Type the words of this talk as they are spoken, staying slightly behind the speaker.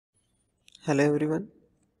Hello everyone.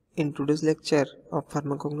 In today's lecture of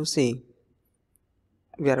pharmacognosy,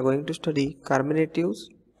 we are going to study carminatives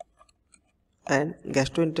and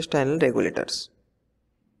gastrointestinal regulators.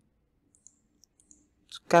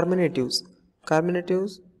 Carminatives.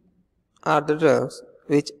 Carminatives are the drugs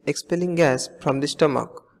which expelling gas from the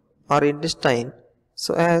stomach or intestine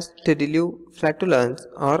so as to relieve flatulence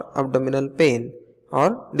or abdominal pain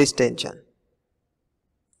or distension.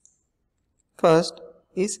 First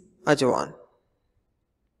is ajwan.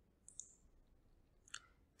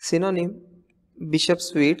 Synonym: bishop's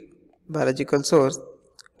weed. Biological source: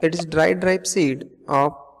 it is dried ripe seed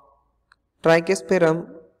of Trichospermum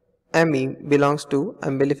ammi, belongs to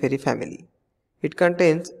Umbelliferae family. It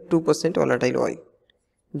contains 2% volatile oil.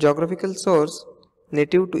 Geographical source: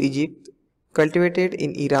 native to Egypt, cultivated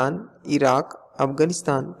in Iran, Iraq,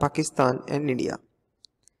 Afghanistan, Pakistan and India.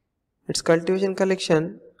 Its cultivation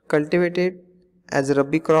collection: cultivated as a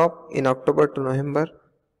Rabi crop in October to November,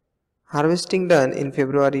 harvesting done in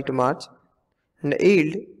February to March, and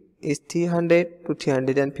yield is 300 to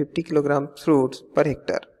 350 kg fruits per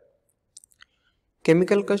hectare.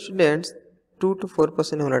 Chemical constituents: 2 to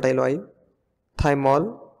 4% volatile oil,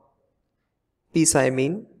 thymol,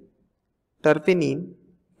 p-cymene, terpenine,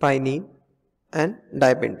 pinene and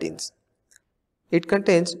dipentines. It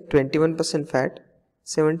contains 21% fat,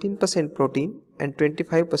 17% protein and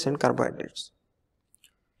 25% carbohydrates.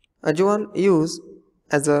 Ajwan used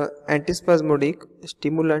as an antispasmodic,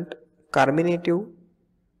 stimulant, carminative,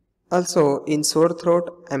 also in sore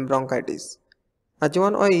throat and bronchitis.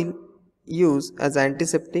 Ajwan oil used as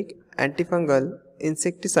antiseptic, antifungal,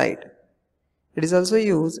 insecticide. It is also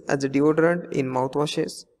used as a deodorant in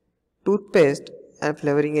mouthwashes, toothpaste and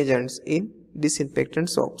flavoring agents in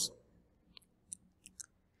disinfectant soaps.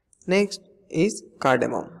 Next is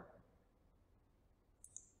cardamom.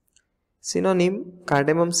 Synonym: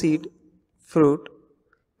 cardamom seed, fruit.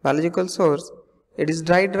 Biological source: it is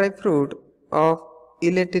dried ripe fruit of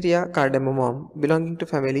Elateria cardamomum, belonging to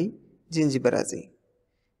family Gingiberaceae.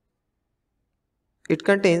 It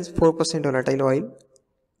contains 4% volatile oil.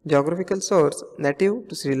 Geographical source: native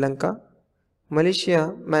to Sri Lanka,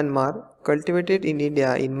 Malaysia, Myanmar, cultivated in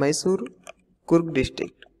India in Mysore, Coorg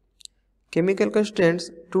district. Chemical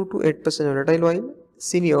constituents: 2 to 8% volatile oil,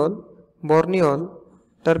 cineol, borneol,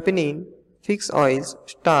 terpenine, fixed oils,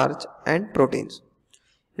 starch and proteins.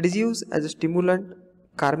 It is used as a stimulant,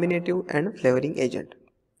 carminative and flavoring agent.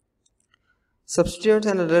 Substituents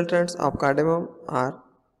and adulterants of cardamom are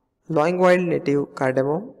long wild native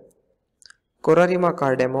cardamom, Corarima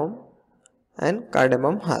cardamom and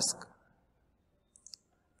cardamom husk.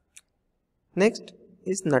 Next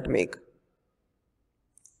is nutmeg.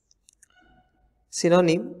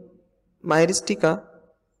 Synonym: myristica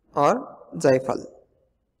or xyphal.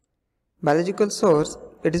 Biological source: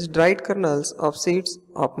 it is dried kernels of seeds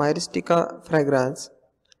of Myristica fragrans,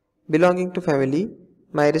 belonging to family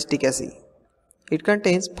Myristicaceae. It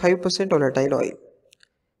contains 5% volatile oil.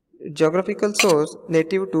 Geographical source: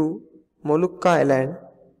 native to Molucca Island,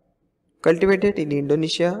 cultivated in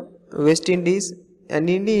Indonesia, West Indies and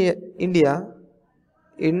India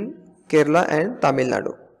in Kerala and Tamil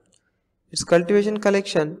Nadu. Its cultivation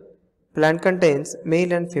collection: plant contains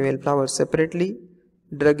male and female flowers separately.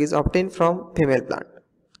 Drug is obtained from female plant.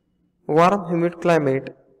 Warm humid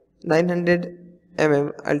climate, 900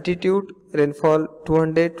 mm altitude, rainfall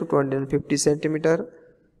 200 to 250 cm,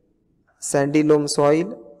 sandy loam soil,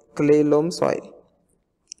 clay loam soil.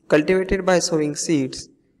 Cultivated by sowing seeds.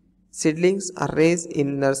 Seedlings are raised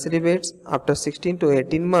in nursery beds after 16 to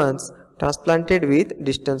 18 months, transplanted with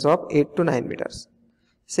distance of 8 to 9 meters.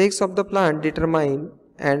 Sex of the plant determined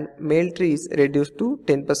and male trees reduced to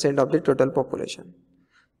 10% of the total population.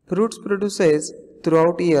 Fruits produces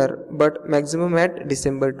throughout year but maximum at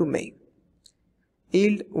December to May.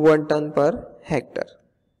 Yield 1 ton per hectare.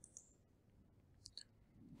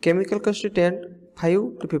 Chemical constituent: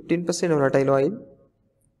 5 to 15% volatile oil,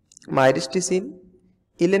 myristicin,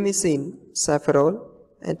 ilemicin, safrole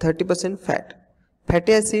and 30% fat.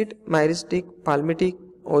 Fatty acid: myristic, palmitic,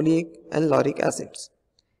 oleic and lauric acids.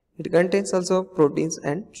 It contains also proteins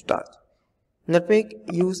and starch. Nutmeg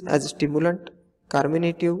used as a stimulant,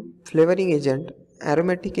 carminative, flavoring agent,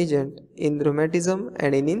 aromatic agent in rheumatism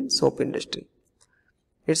and in soap industry.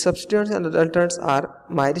 Its substituents and adulterants are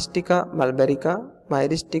Myristica malbarica,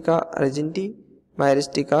 Myristica argenti,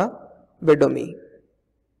 Myristica bedomi.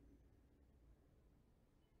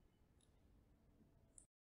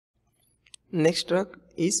 Next drug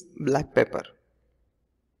is black pepper.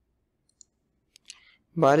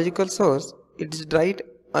 Biological source: it is dried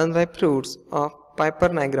unripe fruits of Piper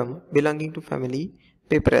nigrum, belonging to family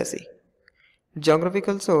Peperaceae.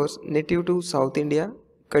 Geographical source: native to South India,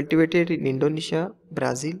 cultivated in Indonesia,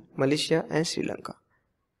 Brazil, Malaysia and Sri Lanka.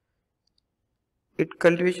 Its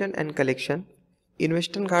cultivation and collection: in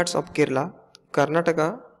Western Ghats of Kerala,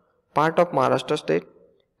 Karnataka, part of Maharashtra state,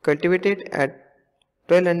 cultivated at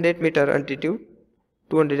 1200 meter altitude,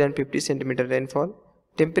 250 centimeter rainfall,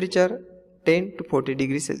 temperature 10 to 40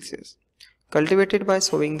 degrees Celsius. Cultivated by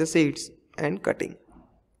sowing the seeds and cutting.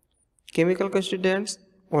 Chemical constituents: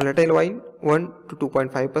 volatile oil 1 to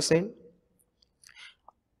 2.5%,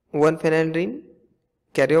 1-phenylene,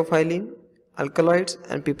 caryophyllene, alkaloids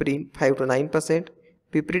and piperine 5 to 9%,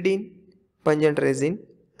 piperidine, pungent resin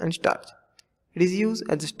and starch. It is used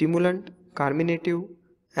as a stimulant, carminative,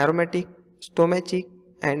 aromatic, stomachic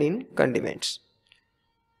and in condiments.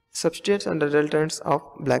 Substrates and adulterants of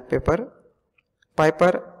black pepper: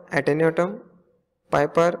 Piper attenuatum,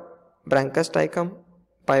 Piper branchysticum,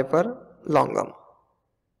 Piper longum.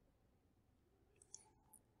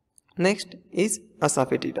 Next is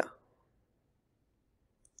asafoetida.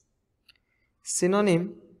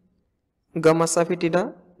 Synonym: gum asafoetida,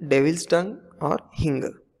 devil's tongue or hing.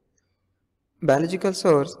 Biological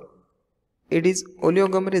source: it is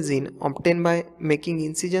oleogum resin obtained by making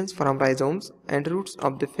incisions from rhizomes and roots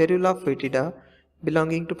of the Ferula foetida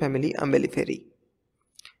belonging to family Umbelliferae.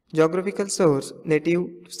 Geographical source: native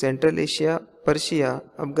to Central Asia, Persia,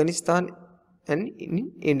 Afghanistan and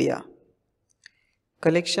in India.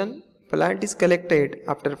 Collection: plant is collected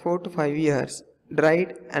after 4 to 5 years, dried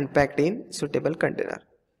and packed in suitable container.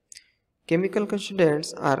 Chemical constituents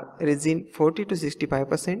are resin 40 to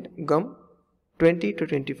 65%, gum 20 to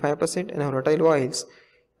 25% and volatile oils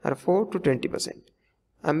are 4 to 20%.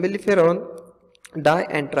 Umbelliferone, di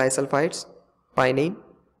and trisulfides, pinene,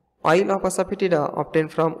 oil of asafoetida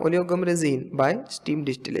obtained from oleogum resin by steam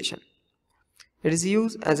distillation. It is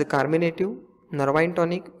used as a carminative, nervine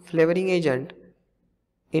tonic, flavoring agent,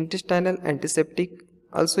 intestinal antiseptic,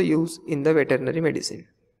 also used in the veterinary medicine.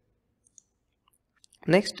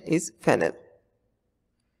 Next is fennel.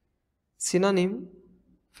 Synonym: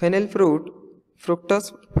 fennel fruit, Fructus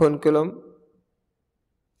furunculum,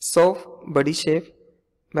 Sof bodyshave.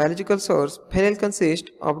 Biological source: fennel consists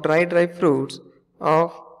of dried ripe fruits of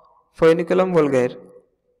Furunculum vulgare,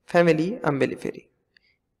 family Umbelliferae.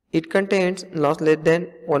 It contains not less than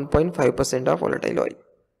 1.5% of volatile oil.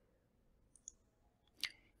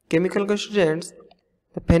 Chemical constituents: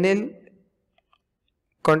 the fennel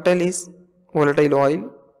content is volatile oil,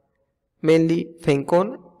 mainly phenone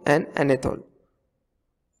and anethole.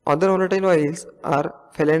 Other volatile oils are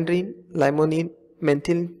phellandrine, limonene,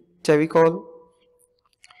 methyl chavicol,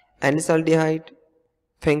 anisaldehyde.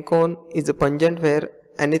 Phenone is a pungent where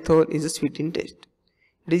anethole is a sweet in taste.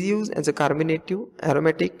 It is used as a carminative,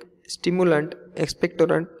 aromatic, stimulant,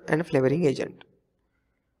 expectorant and flavoring agent.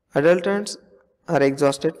 Adulterants are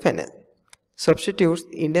exhausted fennel. Substitutes: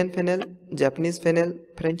 Indian fennel, Japanese fennel,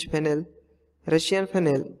 French fennel, Russian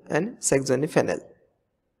fennel and Saxony fennel.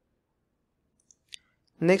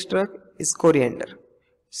 Next drug is coriander.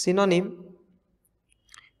 Synonym: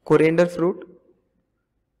 coriander fruit,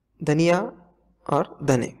 dhania or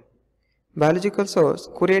dhane. Biological source: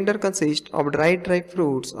 coriander consists of dried ripe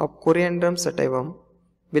fruits of Coriandrum sativum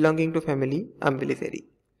belonging to family Umbelliferae.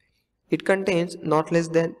 It contains not less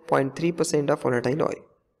than 0.3% of volatile oil.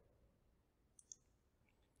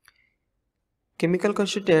 Chemical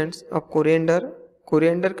constituents of coriander: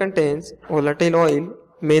 coriander contains volatile oil,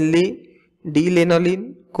 mainly D-lanolene,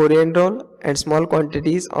 coriandrol and small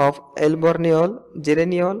quantities of L-borneol,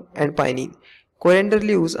 geraniol and pinene. Coriander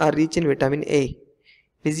leaves are rich in vitamin A.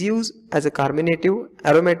 It is used as a carminative,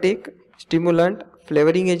 aromatic, stimulant,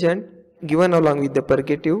 flavoring agent given along with the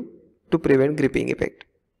purgative to prevent gripping effect.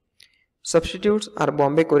 Substitutes are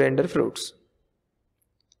Bombay coriander fruits.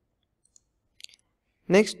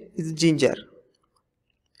 Next is ginger.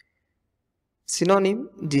 Synonym: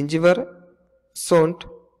 gingiver, sont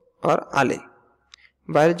or ale.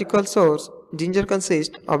 Biological source: ginger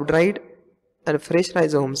consists of dried and fresh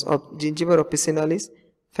rhizomes of Gingiber officinalis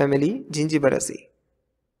family Gingiberaceae.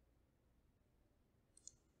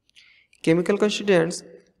 Chemical constituents: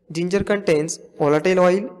 ginger contains volatile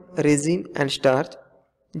oil, resin and starch.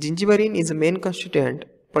 Gingiberine is the main constituent.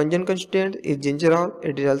 Pungent constituent is gingerol.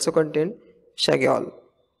 It is also contains shageol.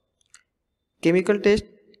 Chemical test: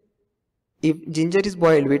 if ginger is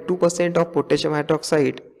boiled with 2% of potassium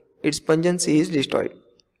hydroxide, its pungency is destroyed.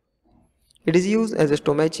 It is used as a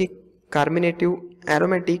stomachic, carminative,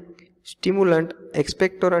 aromatic, stimulant,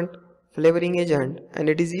 expectorant, flavoring agent, and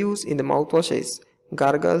it is used in the mouthwashes,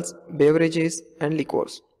 gargles, beverages and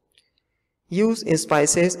liqueurs. Used in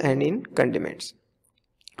spices and in condiments.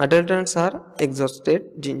 Adulterants are exhausted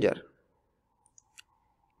ginger.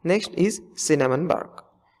 Next is cinnamon bark.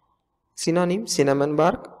 Synonym: cinnamon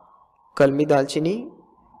bark, kalmi dalchini,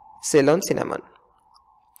 Ceylon cinnamon.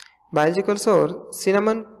 Biological source: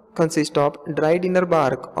 cinnamon consists of dried inner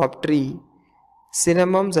bark of tree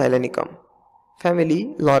Cinnamon xylonicum,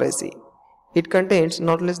 family Lauraceae. It contains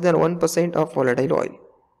not less than 1% of volatile oil.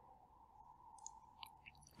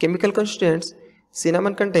 Chemical constituents: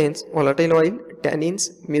 cinnamon contains volatile oil, tannins,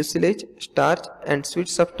 mucilage, starch, and sweet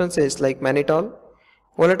substances like mannitol.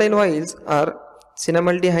 Volatile oils are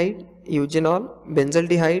cinnamaldehyde, eugenol,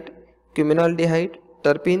 benzaldehyde, cuminaldehyde,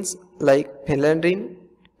 terpenes like phenandrine,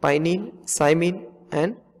 pinene, cymene,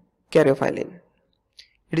 and caryophyllene.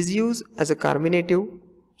 It is used as a carminative,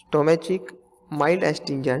 stomachic, mild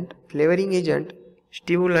astringent, flavoring agent,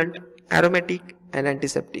 stimulant, aromatic, and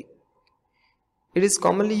antiseptic. It is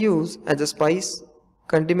commonly used as a spice,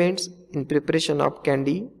 condiments in preparation of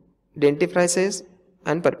candy, dentifrices,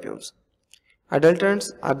 and perfumes.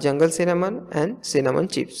 Adulterants are jungle cinnamon and cinnamon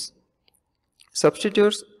chips.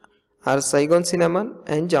 Substitutes are Saigon cinnamon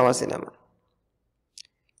and Java cinnamon.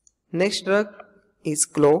 Next drug is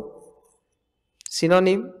clove.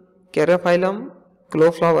 Synonym: Caryophyllum,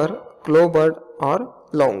 clove flower, clove bud, or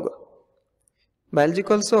long.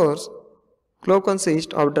 Biological source: clove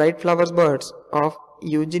consists of dried flower buds of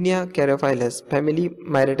Eugenia caryophyllus, family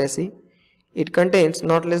Myrtaceae. It contains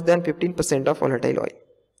not less than 15% of volatile oil.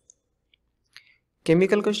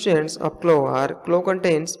 Chemical constituents of clove are: clove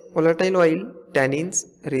contains volatile oil, tannins,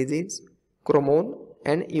 resins, chromone,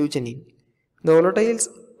 and eugenin. The volatile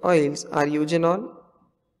oils are eugenol,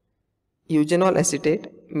 eugenol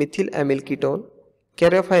acetate, methyl amyl ketone,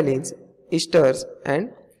 caryophyllene, esters,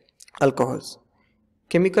 and alcohols.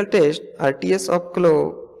 Chemical test: RTS of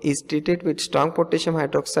clove is treated with strong potassium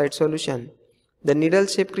hydroxide solution. The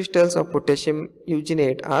needle-shaped crystals of potassium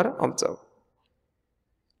eugenate are observed.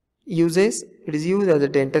 Uses: it is used as a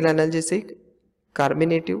dental analgesic,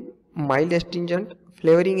 carminative, mild astringent,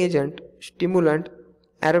 flavoring agent, stimulant,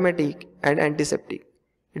 aromatic, and antiseptic.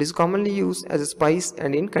 It is commonly used as a spice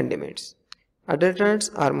and in condiments. Adulterants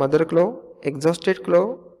are mother clove, exhausted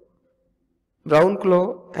clove, brown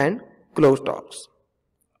clove, and clove stalks.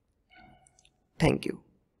 Thank you.